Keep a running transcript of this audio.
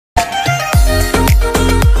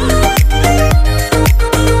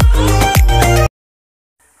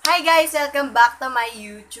Hi guys! Welcome back to my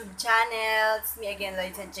YouTube channel. It's me again,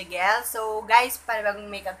 Lloyd Sanchigel. So guys,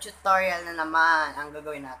 panibagong makeup tutorial na naman ang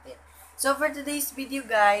gagawin natin. So for today's video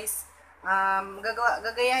guys,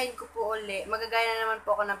 gagayahin ko po uli. Magagaya na naman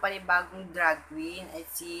po ako ng panibagong drag queen.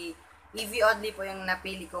 At si Yvie po yung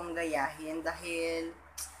napili kong gayahin dahil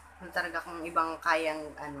talaga kung ibang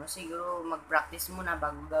kayang siguro mag-practice muna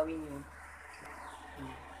bago gawin yun.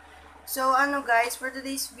 So, guys, for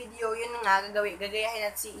today's video, yun nga, gagayahin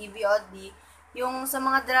natin si Yvie. Yung sa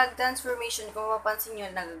mga drag transformation, kung mapapansin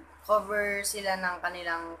nyo, nag-cover sila ng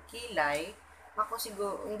kanilang kilay. Ako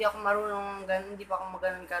siguro, hindi ako marunong ganun, hindi pa ako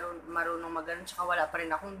marunong maganon, tsaka wala pa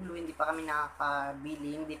rin akong glue, hindi pa kami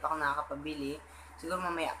nakakabili, hindi pa ako nakakapabili. Siguro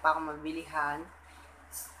mamaya pa ako mabilihan.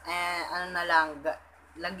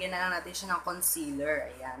 Lagyan na lang natin siya ng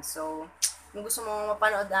concealer. Ayan. So, kung gusto mo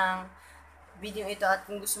mapanood ang video ito at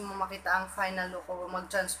kung gusto mo makita ang final look ko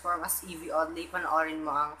mag-transform as Yvie, panoorin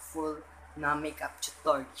mo ang full na makeup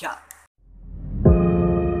tutorial.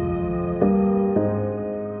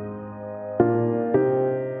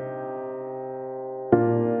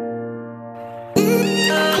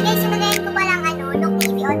 Hi guys, sumagayin ko palang look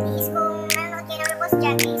ni Yvie is kung nanonood kayo ng Rupauls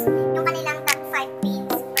Drag Race, yung kanilang top 5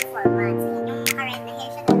 queens performance. Ayan, yung naka-red na hair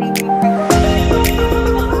siya, red na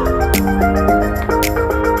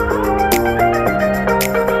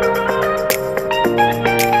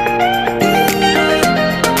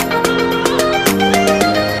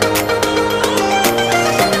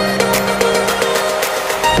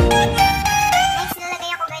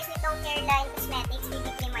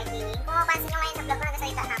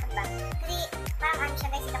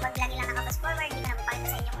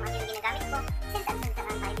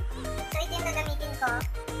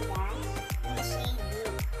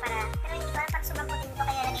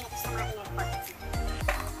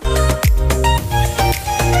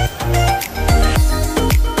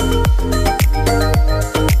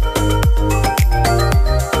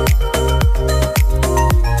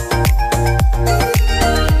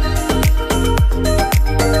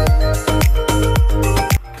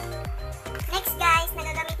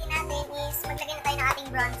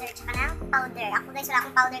bronzer, tsaka ng powder. Ako guys, wala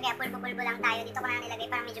akong powder kaya pulbo-pulbo lang tayo. Dito ko na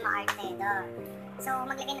nilagay para medyo ma-arte. So,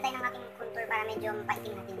 maglagay na tayo ng ating contour para medyo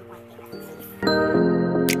mapaitim natin yung konti natin.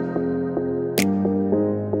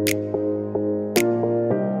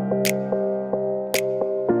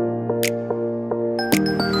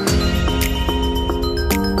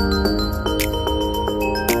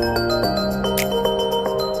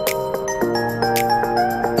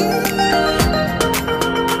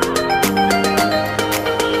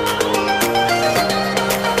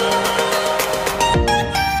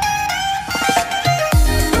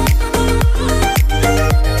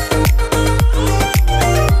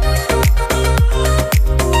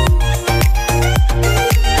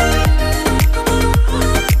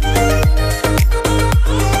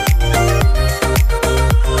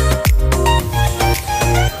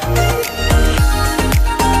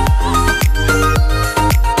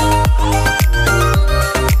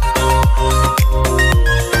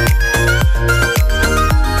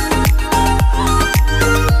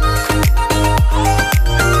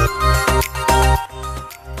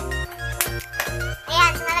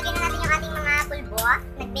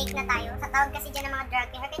 Nag-bake na tayo. Sa tawag kasi dyan ng mga drag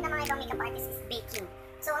queen or kahit ng mga ibang makeup artist is baking.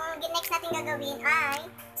 So, ang next natin gagawin ay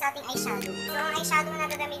sa ating eyeshadow. So, ang eyeshadow na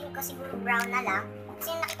gagamitin ko siguro brown na lang.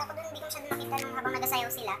 Kasi yung nakita ko dun, hindi ko masyado nakita nung habang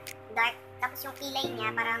nagasayaw sila. Dark. Tapos yung kilay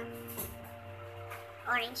niya parang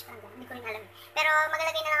orange. Parang hindi ko rin alam. Pero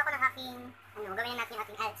maglalagay na lang ako ng aking, gawin natin yung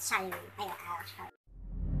ating eyeshadow. Eyeshadow.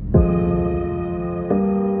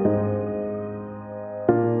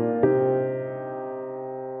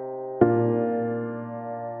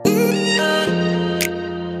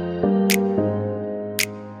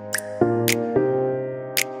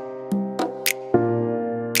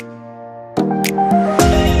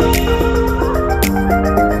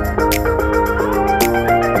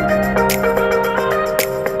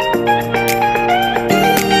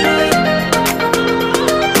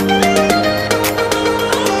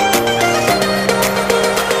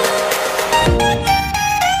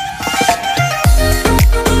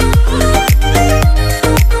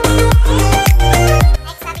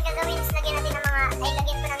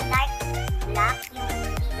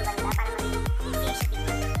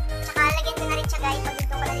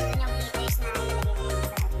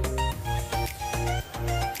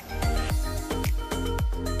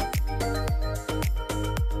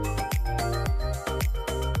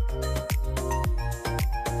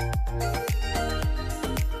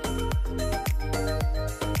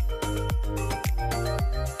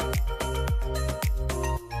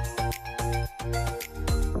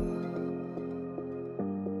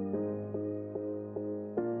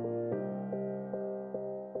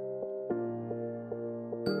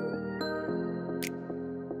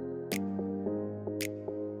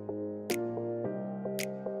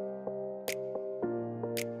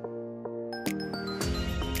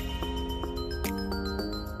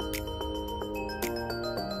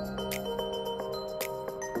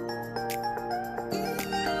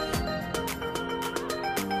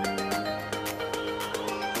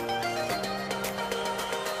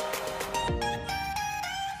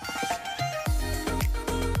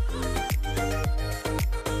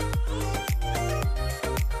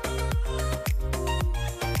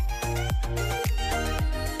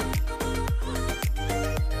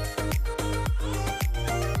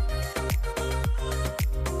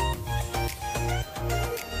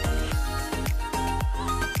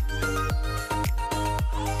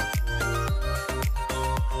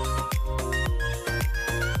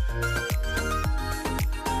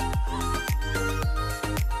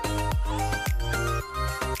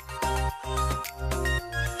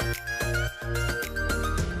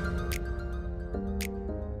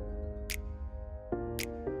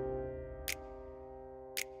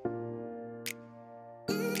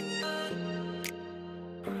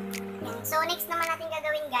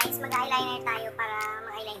 mag-eyeliner tayo para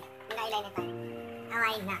mag-eyeliner. Mag-eyeliner tayo.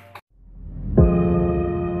 Align na.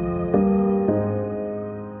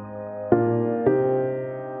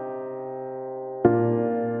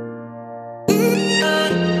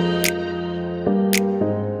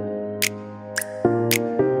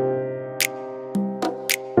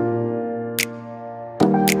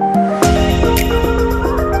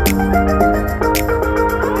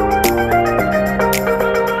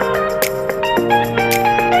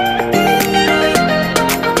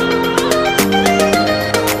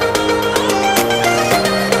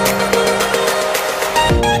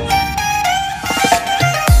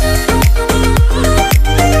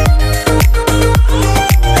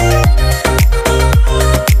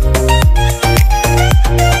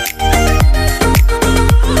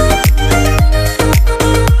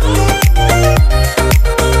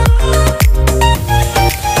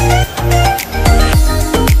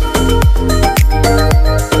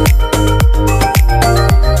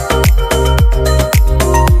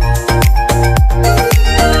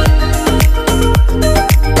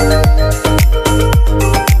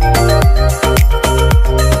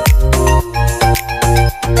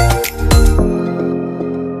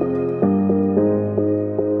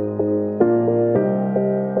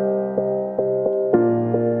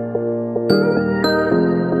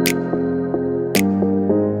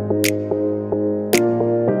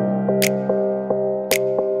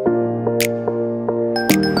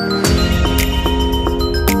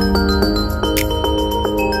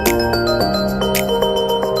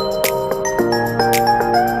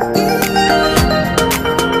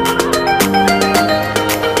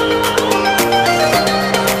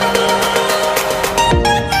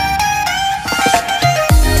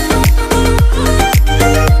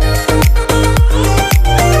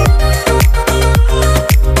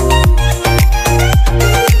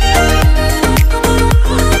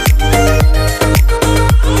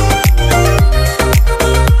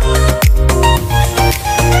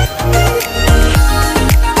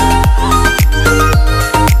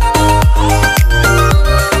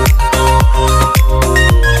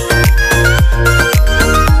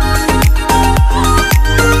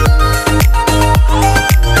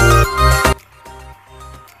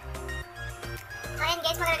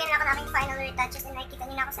 touches and nakikita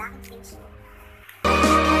niyo na ako sa aking finish look.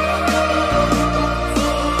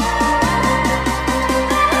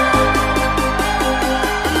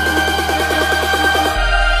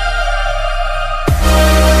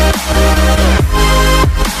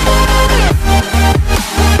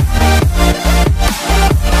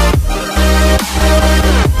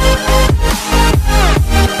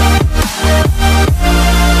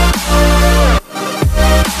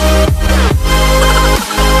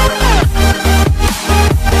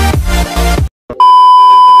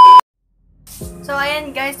 So,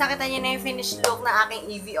 ayan guys, nakita niyo na yung finished look na aking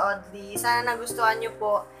Yvie Oddly. Sana nagustuhan niyo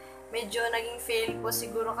po. Medyo naging fail po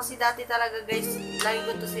siguro. Kasi dati talaga guys, lagi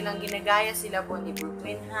ko to silang ginagaya. Sila po ni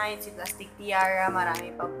Brooklyn Heights, si Plastic Tiara,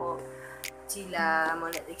 marami pa po. Sila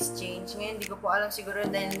Monet Exchange. Ngayon, hindi ko po alam siguro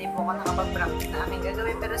dahil hindi po ako nakapag-practice na aking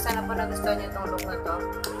gagawin. Pero sana po nagustuhan niyo itong look na to.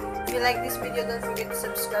 If you like this video, don't forget to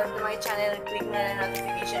subscribe to my channel and click na the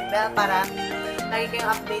notification bell para lagi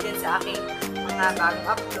kayong updated sa aking mga bagong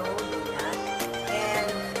upload.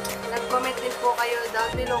 Nag-comment din po kayo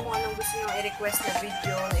down below kung anong gusto nyo i-request na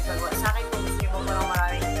video na ipagawa sa akin. Kung gusto nyo po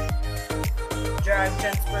maraming drag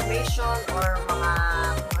transformation or mga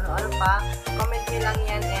kung ano-ano pa, comment nyo lang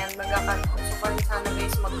yan and gusto ko rin sana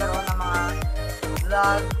guys magkaroon ng mga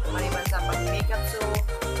vlog maliban sa pag-makeup. So,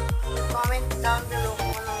 comment down below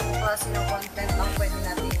kung anong klase ng content ang pwede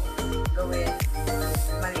natin gawin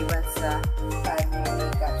maliban sa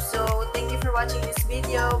pag-makeup. So, thank you for watching this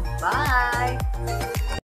video. Bye!